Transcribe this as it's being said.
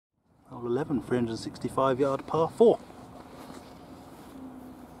11, 365 yard par 4.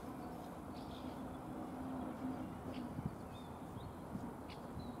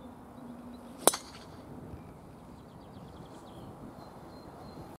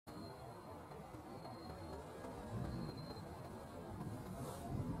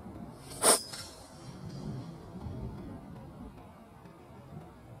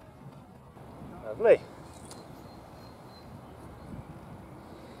 Lovely.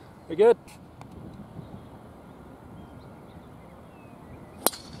 We good?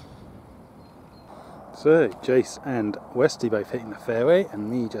 So, Jace and Westy both hitting the fairway, and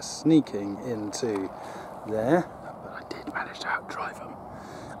me just sneaking into there. But I did manage to outdrive them.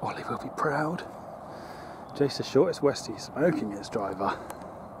 Ollie will be proud. Jace the shortest, Westy smoking his driver.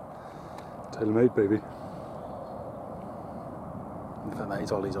 Tailor made, baby. In fact, that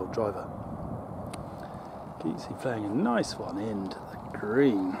is Ollie's old driver. Geetsy playing a nice one into the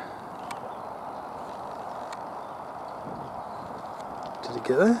green. Did it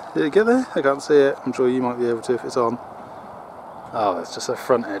get there? Did it get there? I can't see it. I'm sure you might be able to if it's on. Oh, it's just a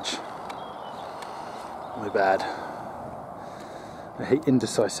front edge. My bad. I hate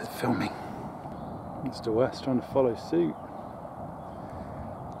indecisive filming. Mr. West trying to follow suit.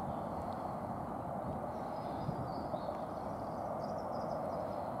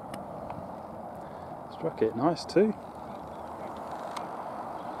 Struck it nice too.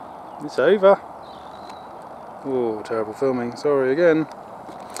 It's over. Oh, terrible filming. Sorry again.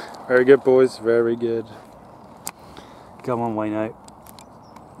 Very good, boys. Very good. Come on, Wayno.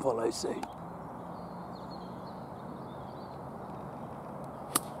 Follow suit.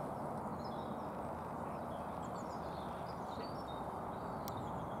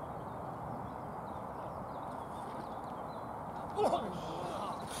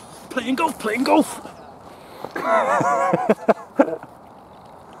 Playing golf, playing golf.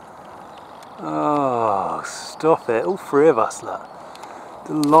 Oh, stop it. All three of us, look.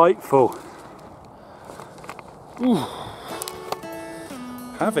 Delightful. Ooh.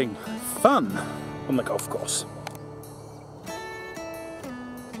 Having fun on the golf course.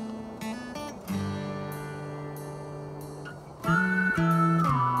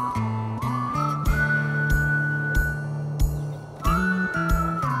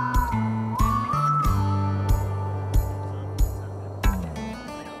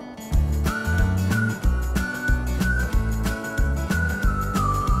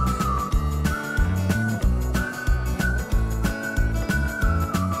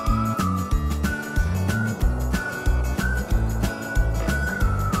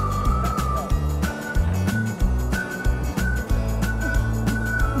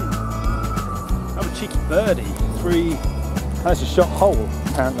 Cheeky birdie, that's a shot hole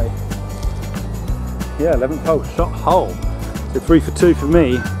apparently. Yeah, 11th hole, shot hole. So 3 for 2 for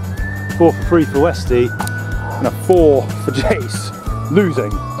me, 4 for 3 for Westy, and a 4 for Jace.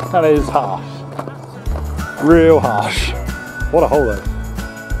 Losing. That is harsh. Real harsh. What a hole though.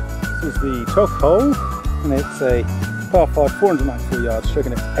 This is the 12th hole, and it's a par 5, 494 yards,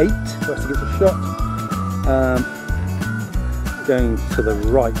 stroking at 8. Westy gets a shot. Going to the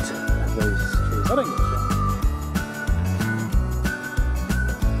right of those trees. I don't get a shot.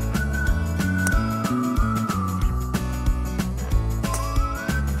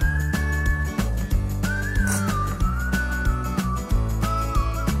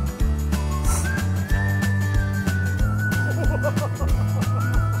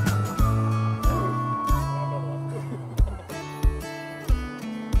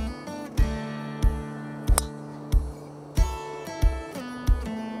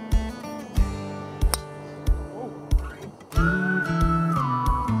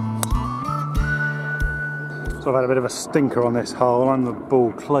 So I've had a bit of a stinker on this hole. I'm the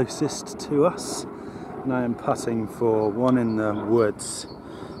ball closest to us, and I am putting for 1 in the woods,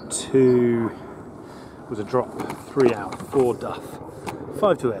 2 was a drop, 3 out, 4 duff,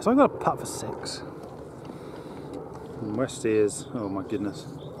 5 to air. So I've got a putt for 6. And Westy is, oh my goodness,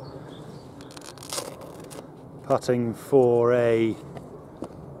 putting for a,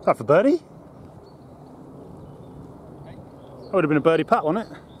 is that for birdie? That would have been a birdie putt,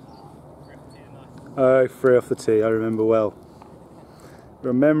 wasn't it? Oh, 3 off the tee, I remember well.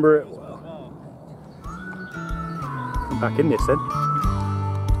 Remember it well. I'm back in this then.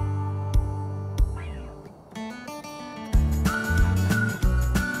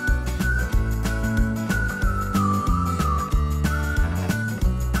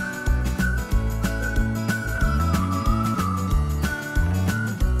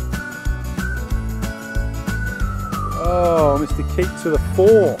 Oh, Mr. Keats with a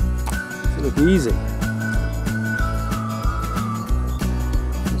 4. Look easy.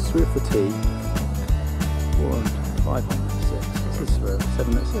 3 off the tee, 4 and 5 on 6. This is for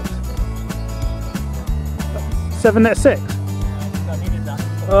 7 at 6. 7 at 6? I needed that.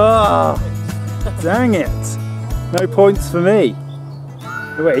 Oh, dang it. No points for me.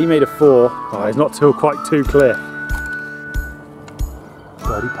 Oh, wait, he made a 4. Oh, he's not quite too clear.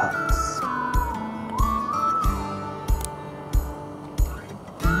 Birdie putts.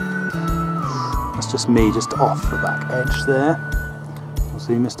 That's just me, just off the back edge there. You'll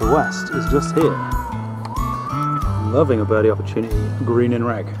see Mr. West is just here. Loving a birdie opportunity, green and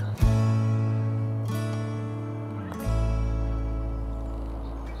rag.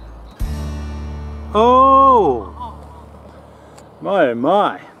 Oh! My oh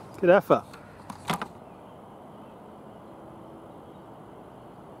my, good effort.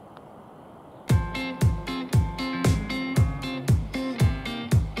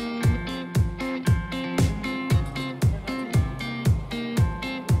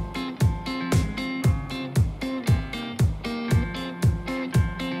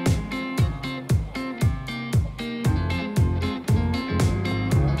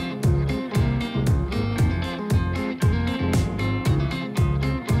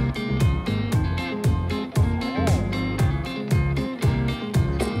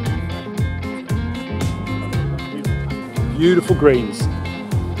 Beautiful greens.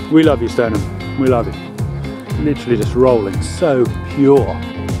 We love you, Stoneham. We love you. Literally just rolling, so pure.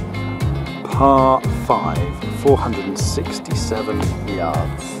 Par 5, 467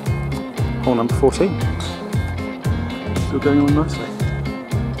 yards. Hole number 14. Still going on nicely.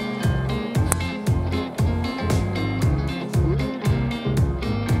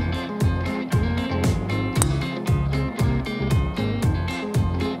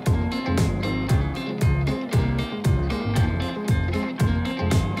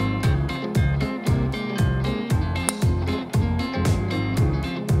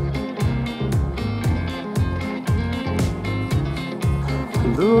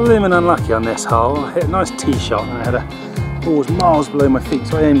 Blimmin' unlucky on this hole. I hit a nice tee shot and I had a ball was miles below my feet,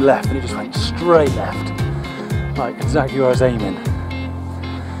 so I aimed left and it just went straight left, like exactly where I was aiming.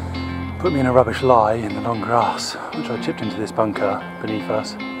 Put me in a rubbish lie in the long grass, which I chipped into this bunker beneath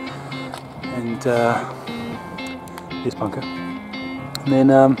us, and this bunker. And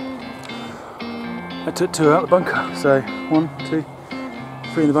then I took 2 out the bunker. So 1, 2,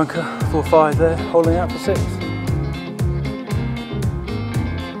 3 in the bunker, 4, 5 there, holding out for 6.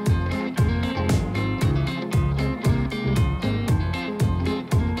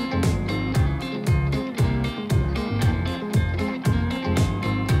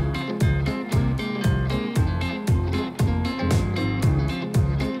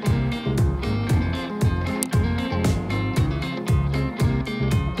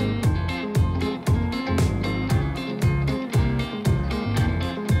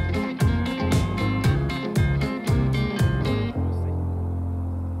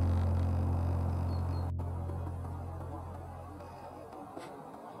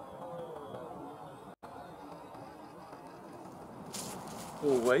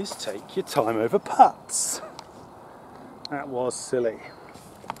 Always take your time over putts. That was silly.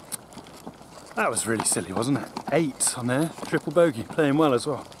 That was really silly, wasn't it? 8 on there, triple bogey, playing well as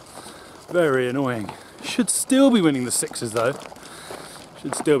well. Very annoying. Should still be winning the 6s though.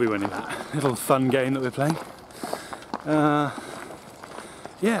 Should still be winning that little fun game that we're playing.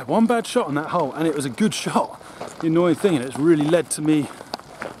 Yeah, 1 bad shot on that hole, and it was a good shot. The annoying thing, and it's really led to me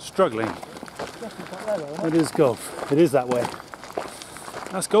struggling. It is golf. It is that way.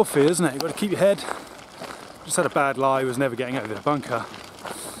 That's golf here, isn't it? You've got to keep your head. Just had a bad lie, was never getting over the bunker.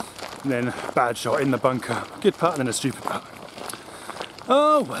 And then bad shot in the bunker. Good putt and then a stupid putt.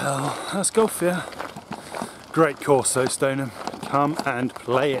 Oh well, that's golf here. Great course though, Stoneham. Come and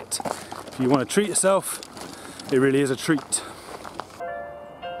play it. If you want to treat yourself, it really is a treat.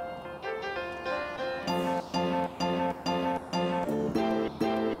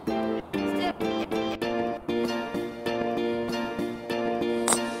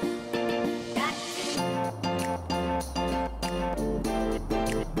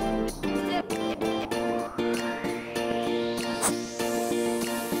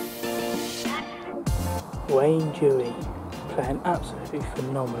 Wayne Dewey playing absolutely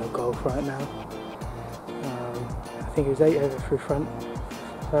phenomenal golf right now. I think it was 8 over through front,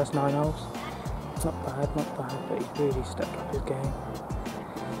 first 9 holes. Not bad, but he's really stepped up his game.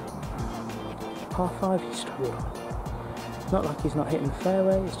 Par 5 he struggled on. It's not like he's not hitting the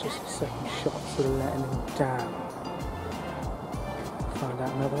fairway, it's just his second shots are letting him down. Find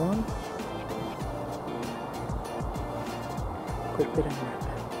out another one. Quick bit of rip.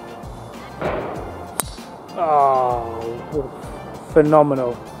 Oh,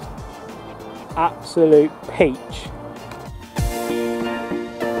 phenomenal. Absolute peach.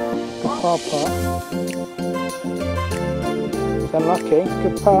 The par putt. It's unlucky.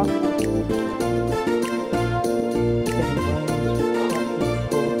 Good putt.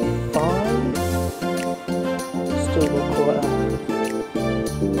 Still got quite a long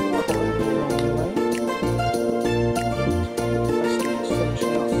way. Let's finish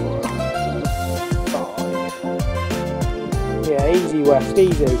it off for 5. Yeah, easy West,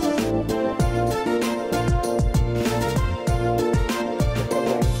 easy.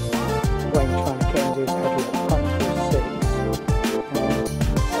 Wayne trying to get into his headlock, punt for 6.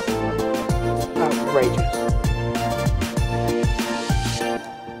 Outrageous.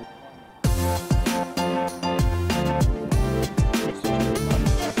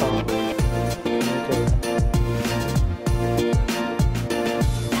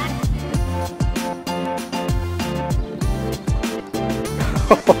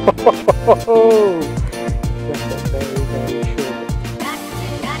 Oh, that's a very, very short.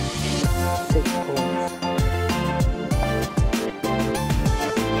 6 points.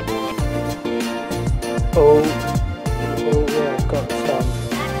 Oh, yeah, got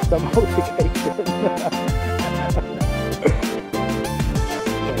some multiplication.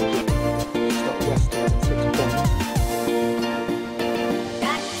 Stop westy at 6 points.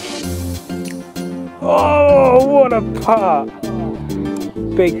 Oh, what a putt!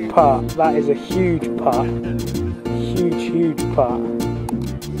 Big putt. That is a huge putt. Huge putt.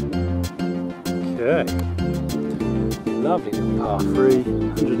 Okay. Lovely little par 3.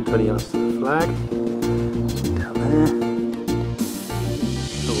 120 yards to the flag. Down there.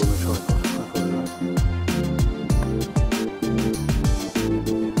 Oh, we'll try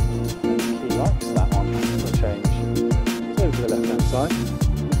He likes that one for a change. It's over to the left hand side.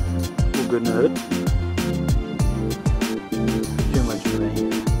 All good in the hood.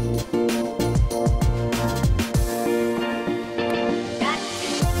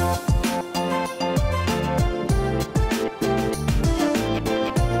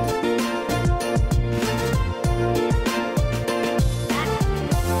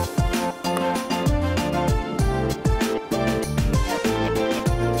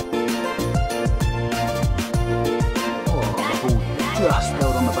 Just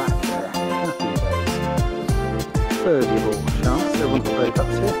held on the back there. Happy days. Birdie ball chance. Everyone's got birdie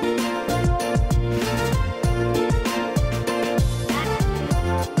putts here.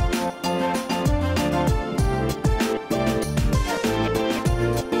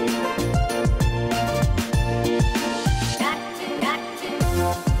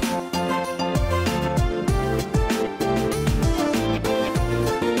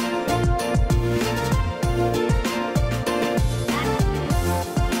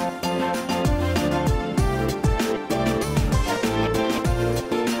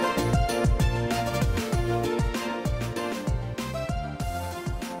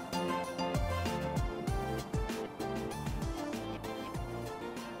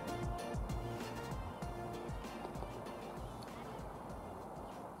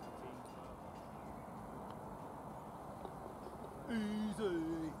 Easy.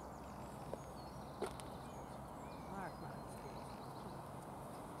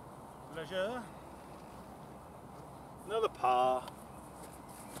 Pleasure. Another par.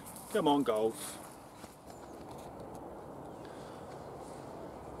 Come on, golf.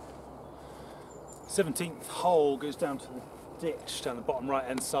 '17th hole goes down to the ditch down the bottom right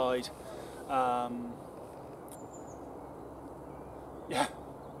hand side. Yeah.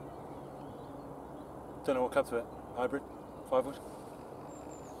 Don't know what club to it. Hybrid? 5-wood?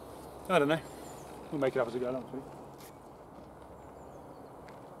 I don't know. We'll make it up as we go along, shall we?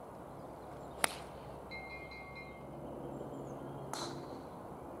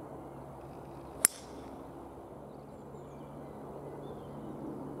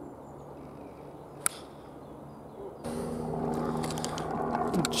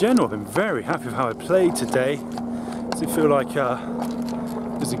 In general, I've been very happy with how I played today. Does it feel like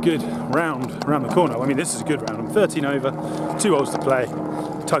there's a good round around the corner? I mean, this is a good round. I'm 13 over, 2 holes to play.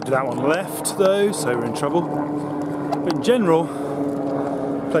 Tugged that one left though, so we're in trouble. But in general,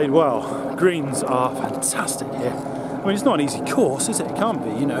 played well. Greens are fantastic here. I mean, it's not an easy course, is it? It can't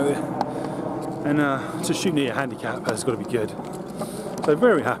be, you know. And to shoot near a handicap has got to be good. So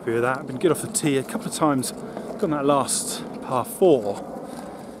very happy with that. Been good off the tee a couple of times. Got on that last par 4.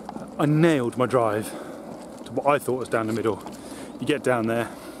 I nailed my drive to what I thought was down the middle. You get down there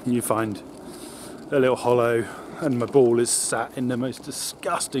and you find a little hollow, and my ball is sat in the most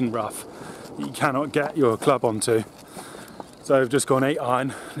disgusting rough that you cannot get your club onto. So I've just gone 8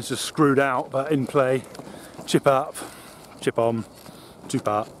 iron. It's just screwed out, but in play, chip up, chip on, 2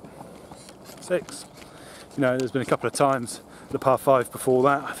 putt. 6. You know, there's been a couple of times the par 5 before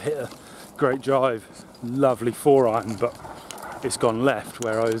that I've hit a great drive, lovely 4-iron, but it's gone left,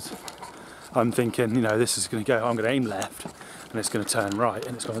 whereas I'm thinking, you know, this is going to go, I'm going to aim left and it's going to turn right,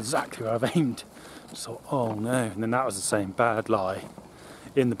 and it's gone exactly where I've aimed. So, oh no, and then that was the same bad lie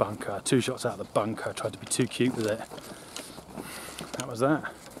in the bunker, 2 shots out of the bunker, I tried to be too cute with it. That was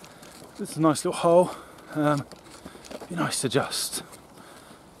that. This is a nice little hole. Be nice to just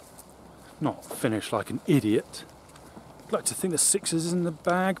not finish like an idiot. I'd like to think the 6s is in the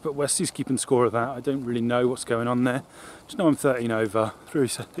bag, but Westy's keeping score of that. I don't really know what's going on there. Just know I'm 13 over through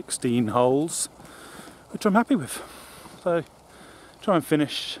 16 holes, which I'm happy with. So try and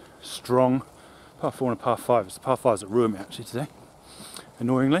finish strong. Par 4 and a par 5. It's the par 5s that ruined me actually today,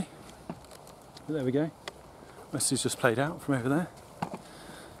 annoyingly. But there we go. Westy's just played out from over there.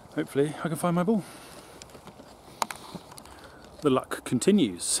 Hopefully I can find my ball. The luck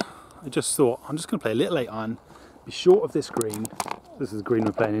continues. I just thought I'm just going to play a little 8-iron, be short of this green. This is the green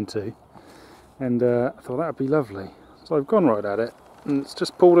we're playing into, and I thought that would be lovely. So I've gone right at it, and it's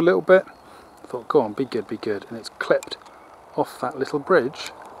just pulled a little bit. I thought, go on, be good, and it's clipped off that little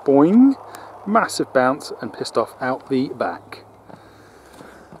bridge. Boing! Massive bounce and pissed off out the back.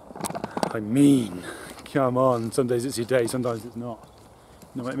 I mean, come on, some days it's your day, sometimes it's not.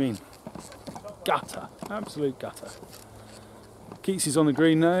 You know what I mean? Gutter, absolute gutter. Keats is on the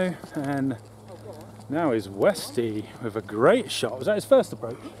green now, and now is Westy with a great shot. Was that his first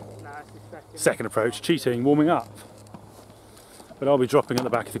approach? No, it's the Second approach, cheating, warming up. But I'll be dropping at the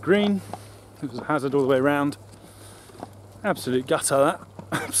back of the green. It was a hazard all the way around. Absolute gutter, that.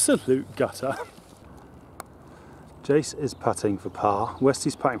 Absolute gutter. Jace is putting for par.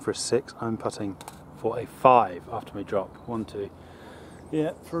 Westy's putting for a 6. I'm putting for a 5 after my drop. 1, 2.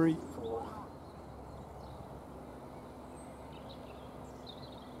 Yeah, 3, 4.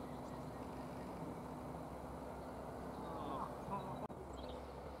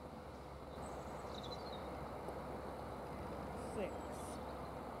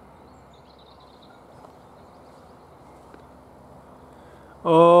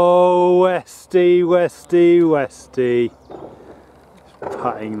 Oh, Westy.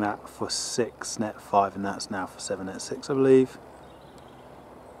 Putting that for 6, net 5, and that's now for 7, net 6, I believe.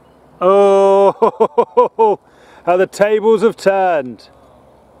 Oh, how the tables have turned.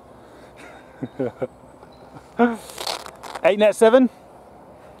 8, net 7.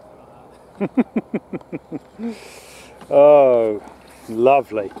 Oh,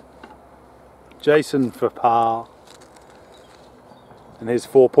 lovely. Jason for par. And here's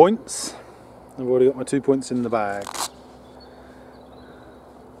 4 points. I've already got my 2 points in the bag.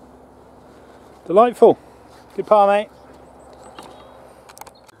 Delightful. Good par, mate.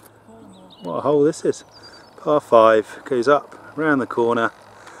 What a hole this is. Par 5, goes up, round the corner,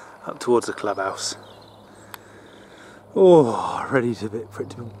 up towards the clubhouse. Oh, ready for it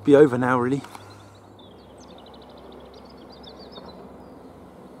to be over now, really.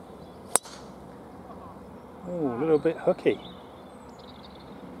 Oh, a little bit hooky.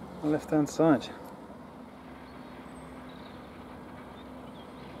 On the left hand side.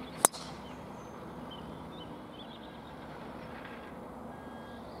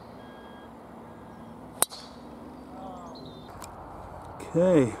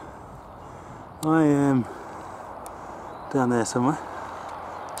 Okay, I am down there somewhere,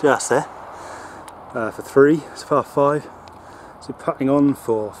 just there, for 3, it's par 5, so putting on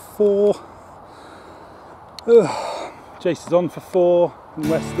for 4. Jace is on for 4, and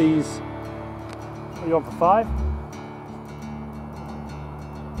Westy's, are you on for 5?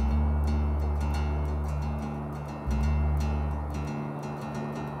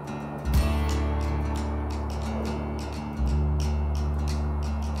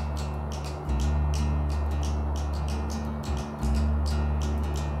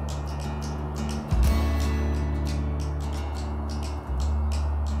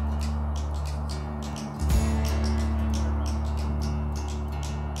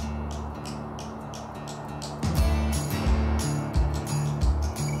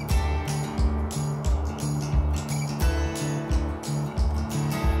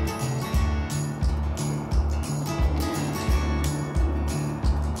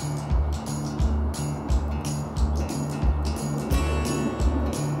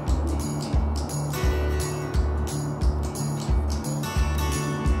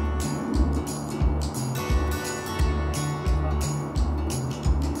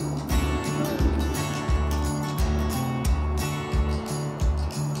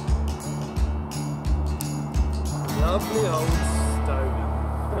 Lovely old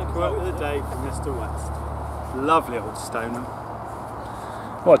Stoneham. Quote of the day from Mr. West. Lovely old Stoneham.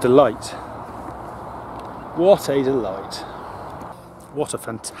 What a delight. What a delight. What a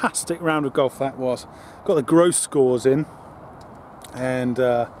fantastic round of golf that was. Got the gross scores in, and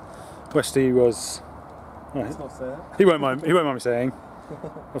Westy was... Let's not say that. He won't mind me saying.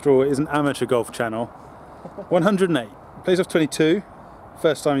 After all, it is an amateur golf channel. 108. Plays off 22.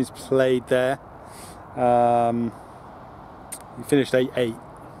 First time he's played there. He finished 8-8. Yeah,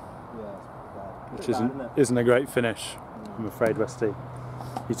 Which isn't a great finish, I'm afraid, Westy.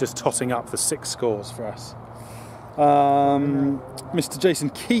 He's just totting up the 6 scores for us. Mr. Jason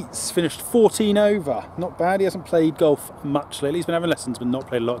Keats finished 14 over. Not bad. He hasn't played golf much lately. He's been having lessons but not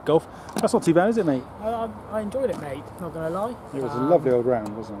played a lot of golf. That's not too bad, is it, mate? I enjoyed it, mate, not going to lie. It was a lovely old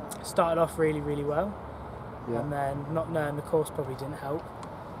round, wasn't it? Started off really, really well. Yeah. And then not knowing the course probably didn't help.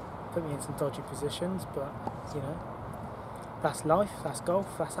 Put me in some dodgy positions, but, you know, that's life, that's golf,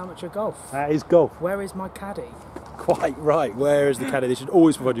 that's amateur golf. That is golf. Where is my caddy? Quite right. Where is the caddy? They should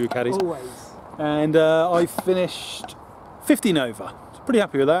always provide you with caddies. Always. And I finished 15 over. So pretty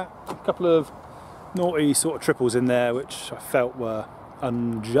happy with that. A couple of naughty sort of triples in there, which I felt were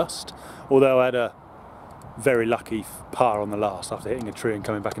unjust. Although I had a very lucky par on the last after hitting a tree and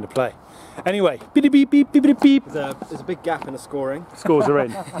coming back into play. Anyway, beep beep beep beep beep beep. There's a big gap in the scoring. Scores are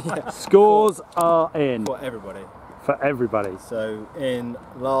in. Scores are in. For everybody. For everybody. So in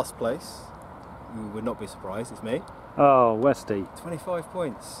last place, you would not be surprised, it's me. Oh, Westy. 25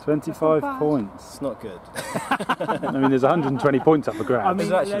 points. 25 points. It's not good. I mean, there's 120 points up for grabs. I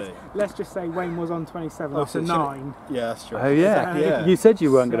mean, actually. let's just say Wayne was on 27 Oh, after so 9. Yeah, that's true. Oh yeah. Yeah. You said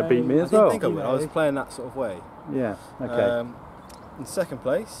you weren't going to beat me I as didn't well. think I would. I was playing that sort of way. Yeah. Okay. In second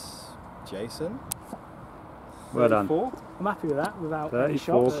place, Jason. Well done. 34. I'm happy with that, without any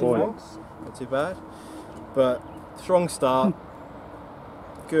 34 shots. points. Not too bad. But strong start.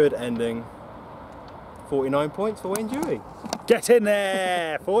 Good ending. 49 points for Wayne Dewey. Get in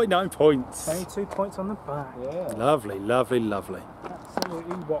there! 49 points. 22 points on the back. Yeah. Lovely, lovely, lovely.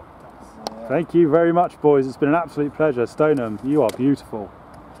 Absolutely whopped us. Thank you very much, boys. It's been an absolute pleasure. Stoneham, you are beautiful.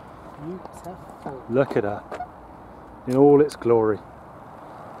 Beautiful. Look at her. In all its glory.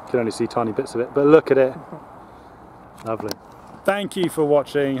 You can only see tiny bits of it, but look at it. Lovely. Thank you for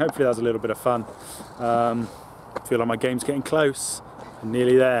watching. Hopefully that was a little bit of fun. Feel like my game's getting close. I'm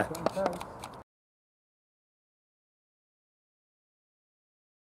nearly there.